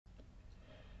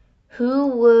Who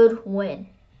would win?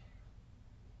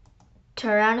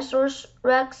 Tyrannosaurus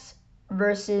Rex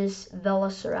versus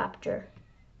Velociraptor.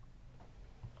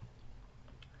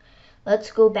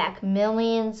 Let's go back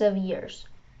millions of years.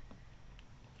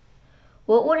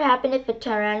 What would happen if a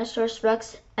Tyrannosaurus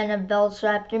Rex and a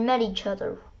Velociraptor met each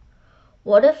other?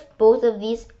 What if both of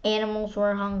these animals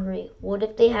were hungry? What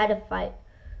if they had a fight?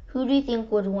 Who do you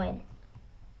think would win?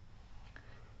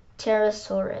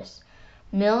 Tyrannosaurus.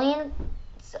 Millions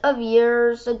of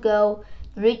years ago,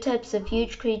 3 types of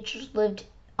huge creatures lived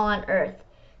on Earth.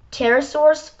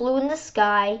 Tyrannosaurus flew in the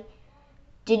sky.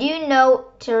 Did you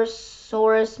know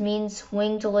Tyrannosaurus means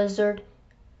winged lizard?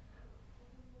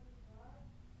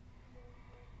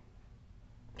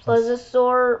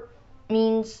 Plesiosaur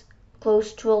means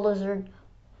close to a lizard.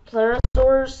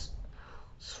 Plesiosaurs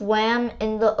swam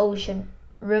in the ocean.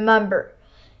 Remember,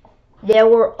 there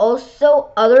were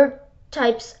also other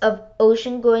types of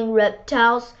ocean-going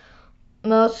reptiles.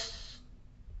 Mosasaurus,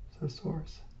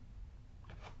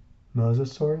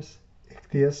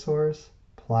 Ichthyosaurus,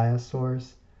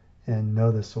 Pliosaurus, and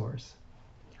Nothosaurus.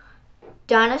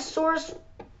 Dinosaurs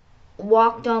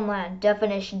walked on land.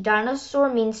 Definition: dinosaur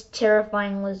means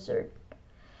terrifying lizard.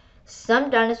 Some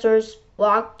dinosaurs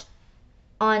walked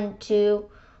on 2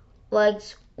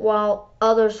 legs while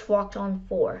others walked on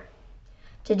 4.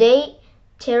 Today,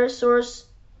 pterosaurs,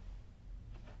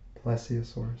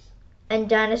 Plesiosaurus, and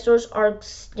dinosaurs are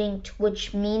extinct,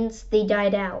 which means they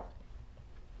died out.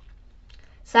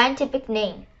 Scientific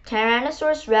name: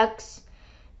 Tyrannosaurus rex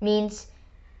means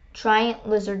giant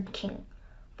lizard king.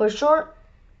 For short,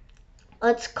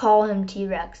 let's call him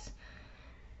T-Rex.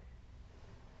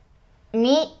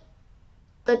 Meet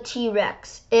the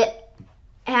T-Rex. It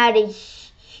had a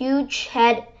huge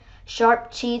head,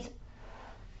 sharp teeth,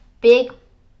 big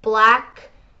back,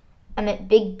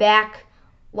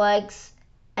 legs,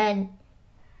 and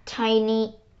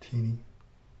tiny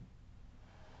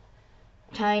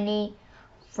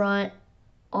front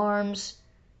arms.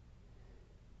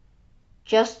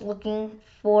 Just looking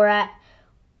at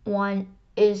one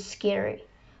is scary.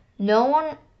 No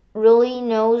one really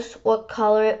knows what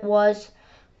color it was.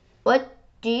 What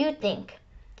do you think?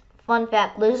 Fun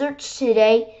fact: lizards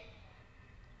today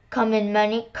come in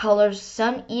many colors.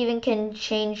 Some even can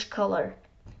change color.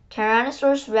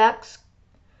 Tyrannosaurus rex,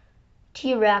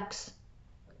 T-Rex,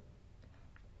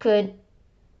 could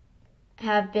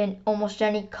have been almost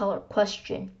any color.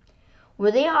 Question: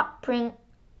 were they hot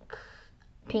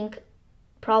pink?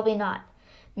 Probably not.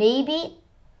 Maybe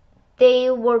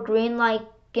they were green like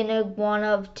an iguana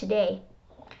of today.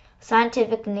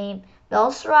 Scientific name: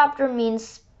 Velociraptor means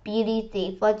speedy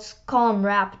thief. Let's call him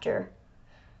Raptor.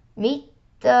 Meet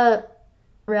the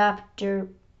raptor.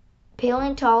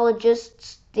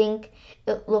 Paleontologists think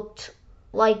it looked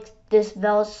like this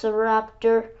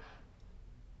Velociraptor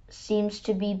seems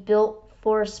to be built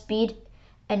for speed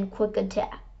and quick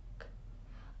attack.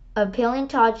 A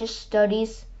paleontologist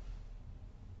studies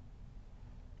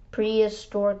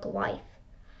prehistoric life.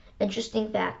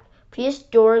 Interesting fact: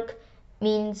 prehistoric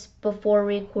means before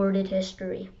recorded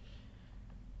history.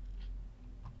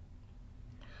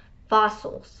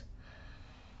 Fossils.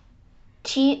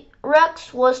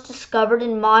 T-Rex was discovered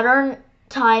in modern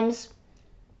times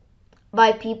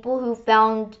by people who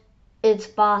found its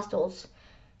fossils.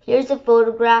 Here's a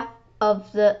photograph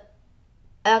of the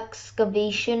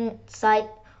excavation site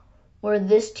where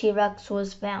this T-Rex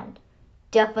was found.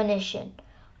 Definition: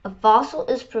 a fossil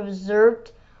is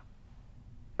preserved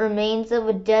remains of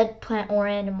a dead plant or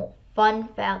animal. Fun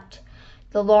fact: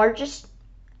 the largest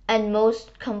and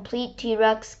most complete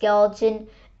T-Rex skeleton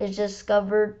is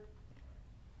discovered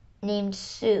named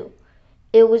Sue.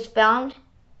 It was found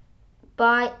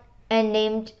by and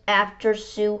named after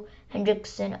Sue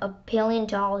Hendrickson, a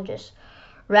paleontologist.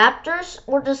 Raptors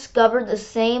were discovered the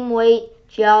same way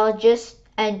geologists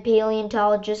and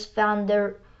paleontologists found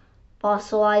their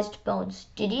fossilized bones.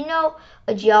 Did you know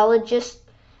a geologist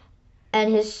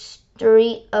and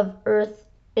history of Earth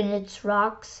in its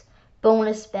rocks?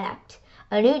 Bonus fact: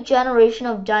 a new generation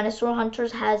of dinosaur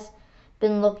hunters has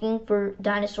been looking for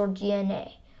dinosaur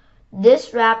DNA. This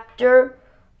raptor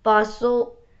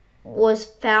fossil was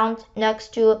found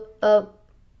next to a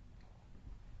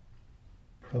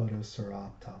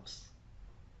Protoceratops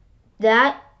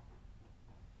that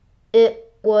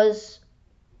it was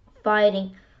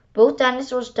fighting. Both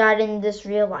dinosaurs died in this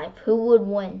real life. Who would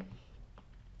win?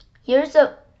 Here's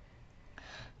a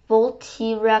full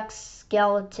T-Rex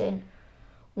skeleton.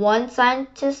 One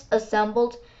scientist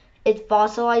assembled its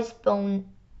fossilized bones.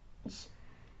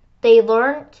 They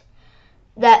learned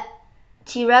that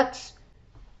T-Rex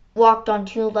walked on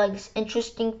two legs.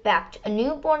 Interesting fact. A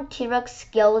newborn T-Rex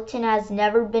skeleton has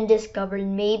never been discovered.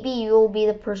 Maybe you'll be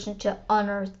the person to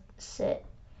unearth it.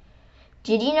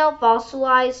 Did you know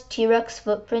fossilized T-Rex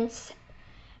footprints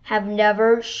have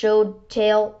never showed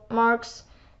tail marks?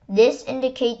 This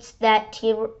indicates that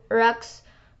T-Rex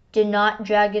did not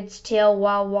drag its tail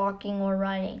while walking or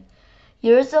running.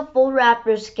 Here's a full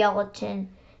raptor skeleton.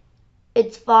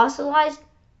 Its fossilized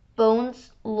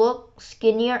bones look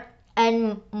skinnier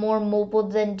and more mobile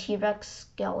than T-Rex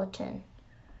skeleton.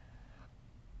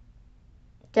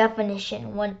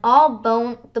 Definition: when all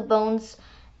the bones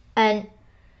and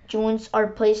joints are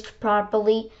placed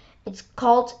properly, it's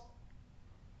called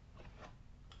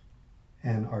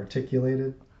an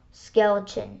articulated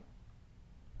skeleton.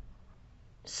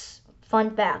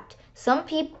 Fun fact: some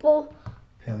people,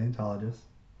 paleontologist.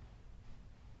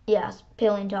 Yes,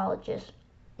 paleontologist.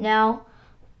 Now,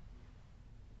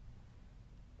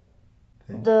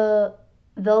 the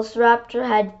Velociraptor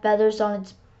had feathers on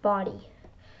its body.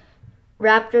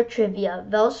 Raptor trivia.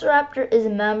 Velociraptor is a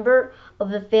member of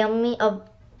the family of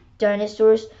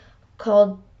dinosaurs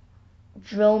called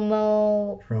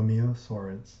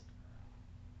Dromaeosaurids.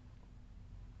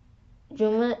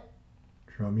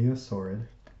 Dromaeosaurid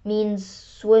means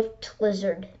swift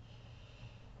lizard.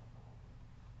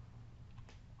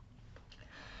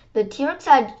 The T-Rex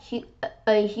had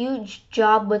a huge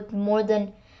jaw with more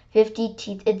than 50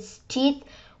 teeth. Its teeth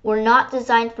were not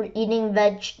designed for eating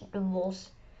vegetables.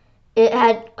 It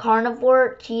had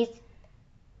carnivore teeth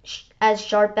as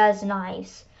sharp as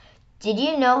knives. Did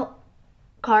you know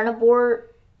carnivores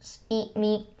eat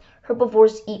meat,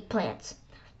 herbivores eat plants?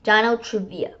 Dino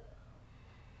trivia.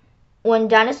 When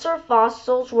dinosaur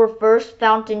fossils were first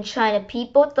found in China,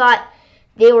 people thought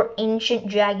they were ancient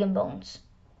dragon bones.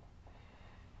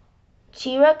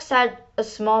 T-Rex had a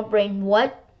small brain.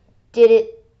 What did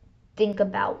it think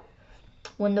about?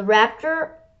 When the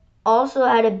raptor also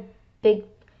had a big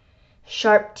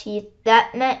sharp teeth,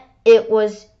 that meant it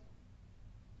was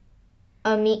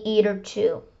a meat eater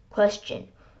too. Question: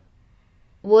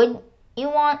 would you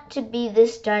want to be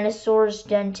this dinosaur's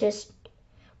dentist?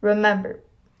 Remember,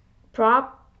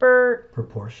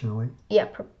 proportionally, a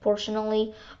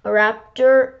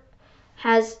raptor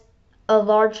has a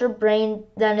larger brain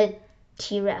than a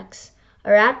T-Rex. A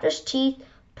raptor's teeth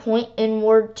point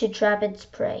inward to trap its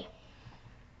prey.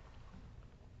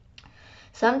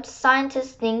 Some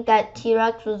scientists think that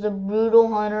T-Rex was a brutal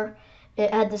hunter.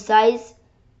 It had the size,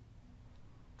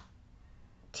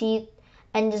 teeth,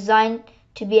 and designed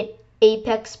to be an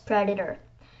apex predator.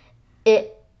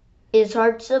 It is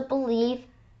hard to believe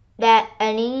that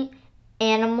any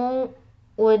animal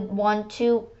would want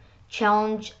to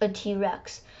challenge a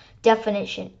T-Rex.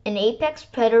 Definition: an apex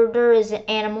predator is an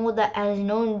animal that has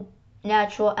no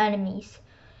natural enemies.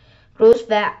 Gross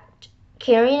fact: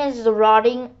 carrion is the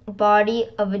rotting body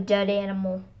of a dead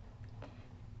animal.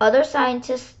 Other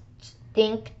scientists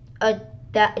think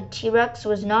that a T-Rex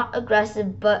was not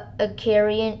aggressive but a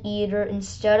carrion eater.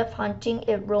 Instead of hunting,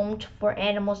 it roamed for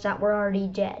animals that were already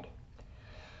dead.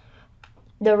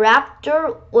 The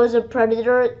raptor was a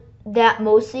predator that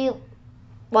mostly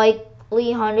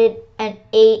likely hunted and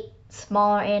ate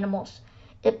smaller animals.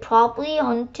 It probably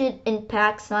hunted in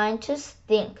packs. Scientists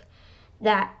think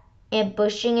that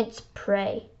ambushing its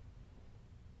prey.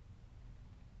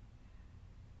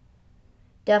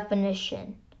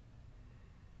 Definition: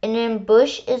 an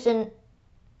ambush is an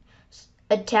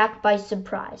attack by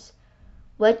surprise.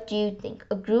 What do you think?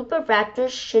 A group of raptors,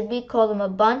 should we call them a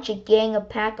bunch, a gang, a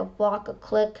pack, a flock, a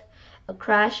clique, a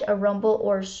crash, a rumble,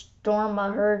 or a storm,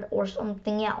 a herd, or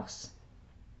something else?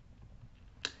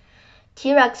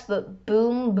 T-Rex foot,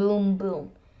 boom, boom,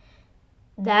 boom.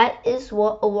 That is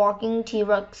what a walking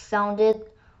T-Rex sounded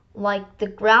like. The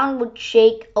ground would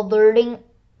shake, alerting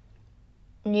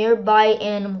nearby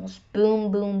animals.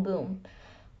 Boom, boom, boom.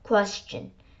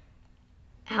 Question: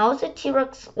 how's a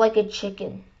T-Rex like a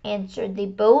chicken? Answer: they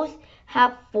both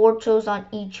have 4 toes on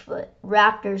each foot.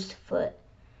 Raptor's foot.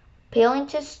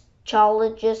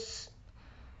 Paleontologists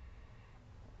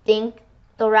think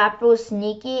the raptor was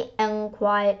sneaky and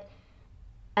quiet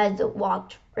as it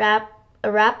walked. A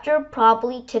raptor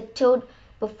probably tiptoed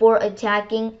before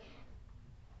attacking.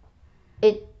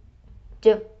 It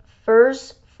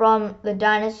differs from the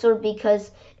dinosaur because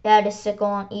it had a sickle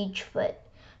on each foot.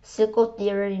 Sickle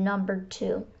theory number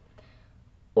 2.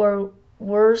 Or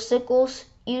were sickles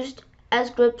used as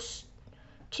grips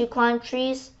to climb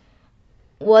trees?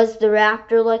 Was the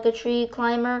raptor like a tree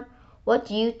climber? What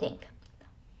do you think?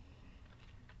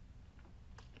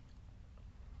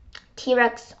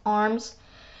 T-Rex arms.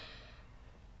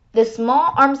 The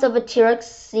small arms of a T-Rex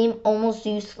seem almost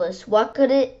useless. What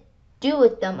could it do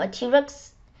with them? A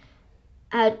T-Rex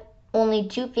had only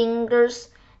 2 fingers,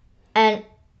 and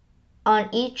on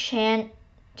each hand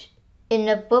in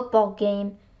a football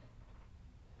game,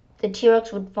 the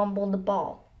T-Rex would fumble the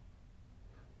ball.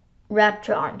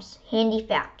 Raptor arms. Handy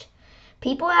fact.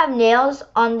 People have nails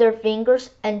on their fingers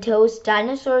and toes.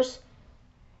 Dinosaurs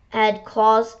had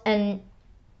claws, and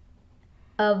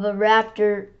of a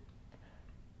raptor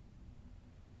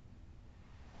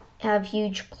have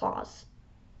huge claws.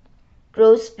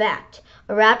 Gross fact.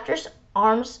 A raptor's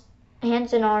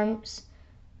hands and arms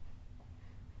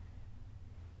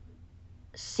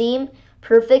seem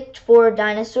perfect for a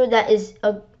dinosaur that is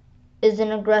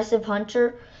an aggressive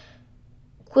hunter.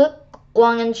 Quick,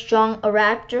 long, and strong, a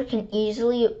raptor can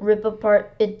easily rip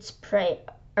apart its prey.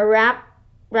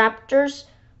 Raptors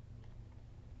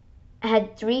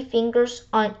had 3 fingers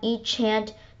on each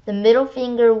hand. The middle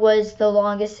finger was the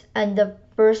longest, and the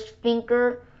first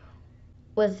finger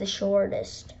was the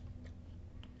shortest.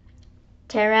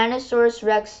 Tyrannosaurus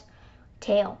rex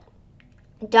tail.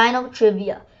 Dino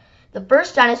trivia. The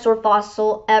first dinosaur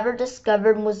fossil ever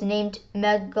discovered was named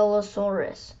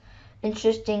Megalosaurus.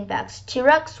 Interesting facts.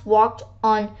 T-Rex walked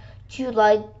on 2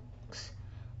 legs,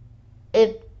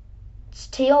 its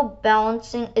tail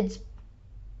balancing its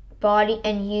body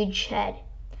and huge head.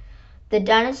 The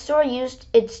dinosaur used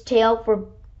its tail for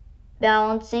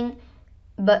balancing,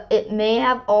 but it may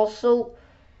have also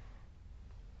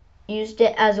used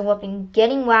it as a weapon.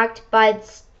 Getting whacked by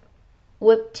its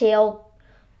whip tail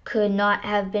could not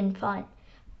have been fun.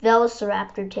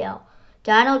 Velociraptor tail.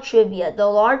 Dino trivia. The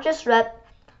largest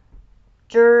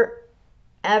raptor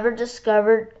ever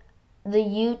discovered, the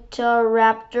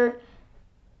Utahraptor,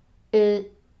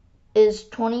 is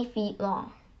 20 feet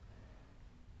long.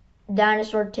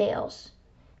 Dinosaur tails.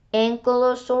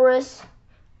 Ankylosaurus,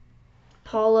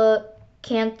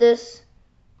 Polacanthus,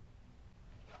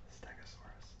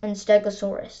 and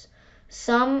Stegosaurus.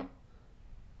 Some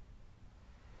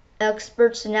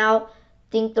experts now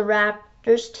think the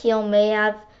raptor's tail may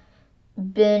have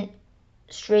been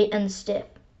straight and stiff.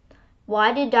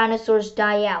 Why did dinosaurs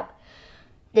die out?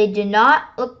 They did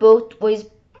not look both ways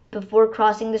before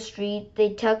crossing the street. They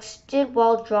texted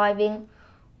while driving.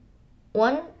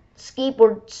 One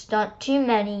skateboard stunt too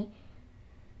many.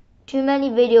 Too many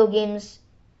video games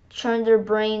turned their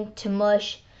brain to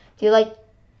mush. They liked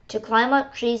to climb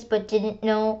up trees but didn't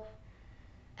know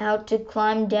how to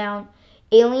climb down.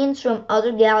 Aliens from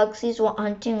other galaxies were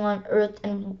hunting on Earth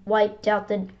and wiped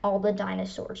out all the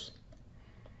dinosaurs.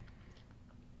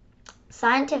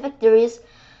 Scientific theories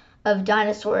of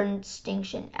dinosaur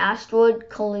extinction. Asteroid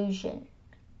collision.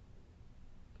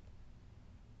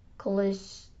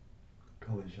 Collision.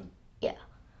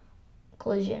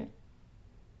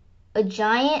 A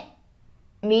giant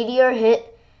meteor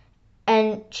hit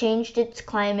and changed its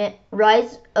climate.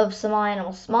 Rise of some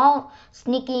animals. Small,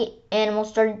 sneaky animals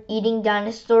started eating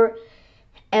dinosaur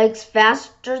eggs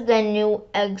faster than new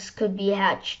eggs could be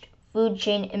hatched. Food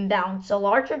chain imbalance. The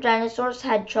larger dinosaurs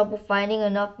had trouble finding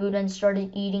enough food and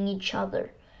started eating each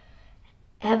other.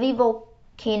 Heavy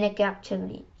volcanic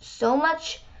activity. So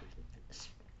much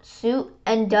soot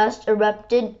and dust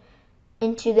erupted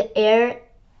into the air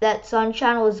that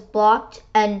sunshine was blocked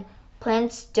and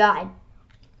plants died.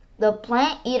 The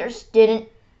plant eaters didn't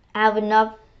have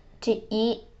enough to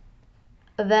eat.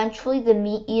 Eventually, the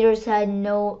meat eaters had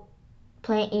no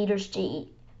plant eaters to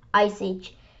eat. Ice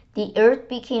Age. The earth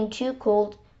became too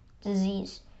cold.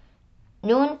 Disease.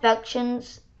 New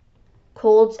infections,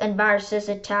 colds, and viruses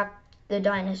attacked the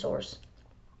dinosaurs.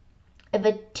 If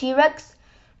a T-Rex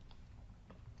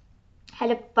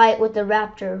had a fight with a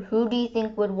raptor, who do you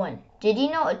think would win? Did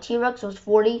you know a T-Rex was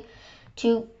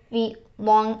 42 feet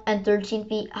long and 13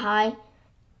 feet high?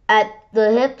 At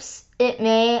the hips, it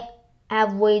may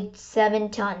have weighed 7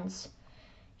 tons.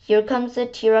 Here comes the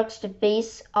T-Rex to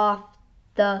face off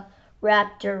the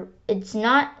raptor. It's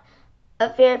not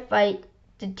a fair fight.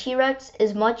 The T-Rex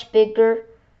is much bigger,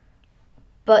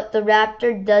 but the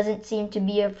raptor doesn't seem to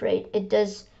be afraid. It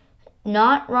does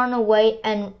not run away,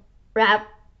 and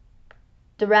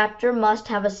the raptor must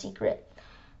have a secret.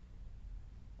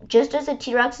 Just as the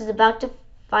T-Rex is about to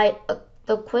fight,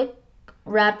 the quick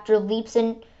raptor leaps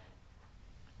in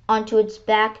onto its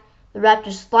back. The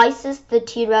raptor slices the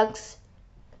T-Rex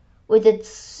with its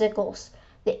sickles.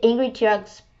 The angry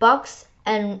T-Rex bucks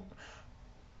and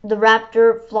the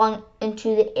raptor flung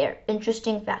into the air.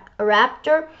 Interesting fact. A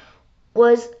raptor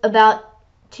was about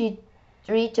 3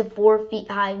 to 4 feet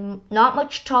high, not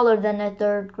much taller than a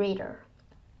 3rd grader.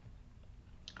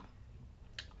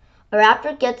 A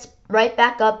raptor gets right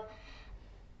back up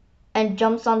and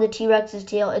jumps on the T-Rex's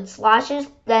tail. It slashes,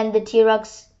 then the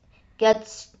T-Rex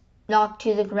gets knocked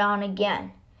to the ground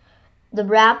again. The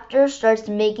raptor starts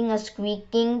making a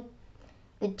squeaking.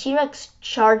 The T-Rex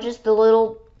charges the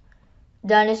little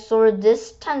dinosaur.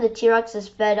 This time the T-Rex is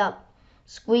fed up.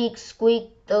 Squeak, squeak,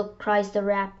 cries the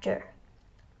raptor.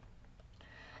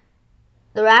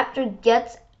 The raptor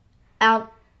gets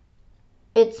out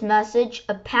its message.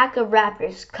 A pack of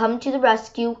raptors come to the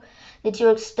rescue. The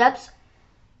T-Rex steps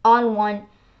on one,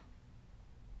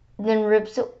 then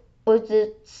rips it with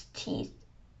its teeth.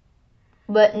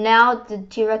 But now the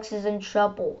T-Rex is in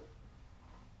trouble.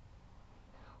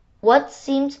 What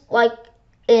seems like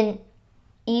an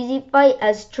easy fight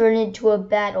has turned into a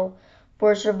battle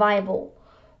for survival.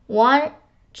 1,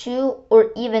 2,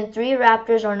 or even 3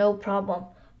 raptors are no problem,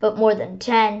 but more than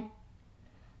 10.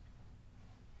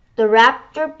 The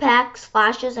raptor pack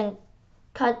slashes and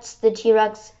cuts the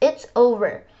T-Rex. It's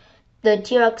over. The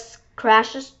T-Rex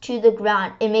crashes to the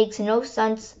ground. It makes no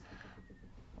sense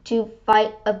to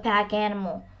fight a pack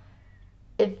animal.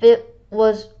 If it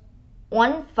was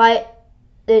one fight,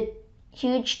 the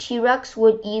huge T-Rex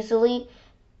would easily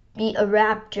beat a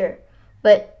raptor,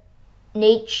 but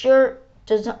nature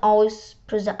doesn't always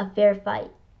present a fair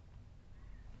fight.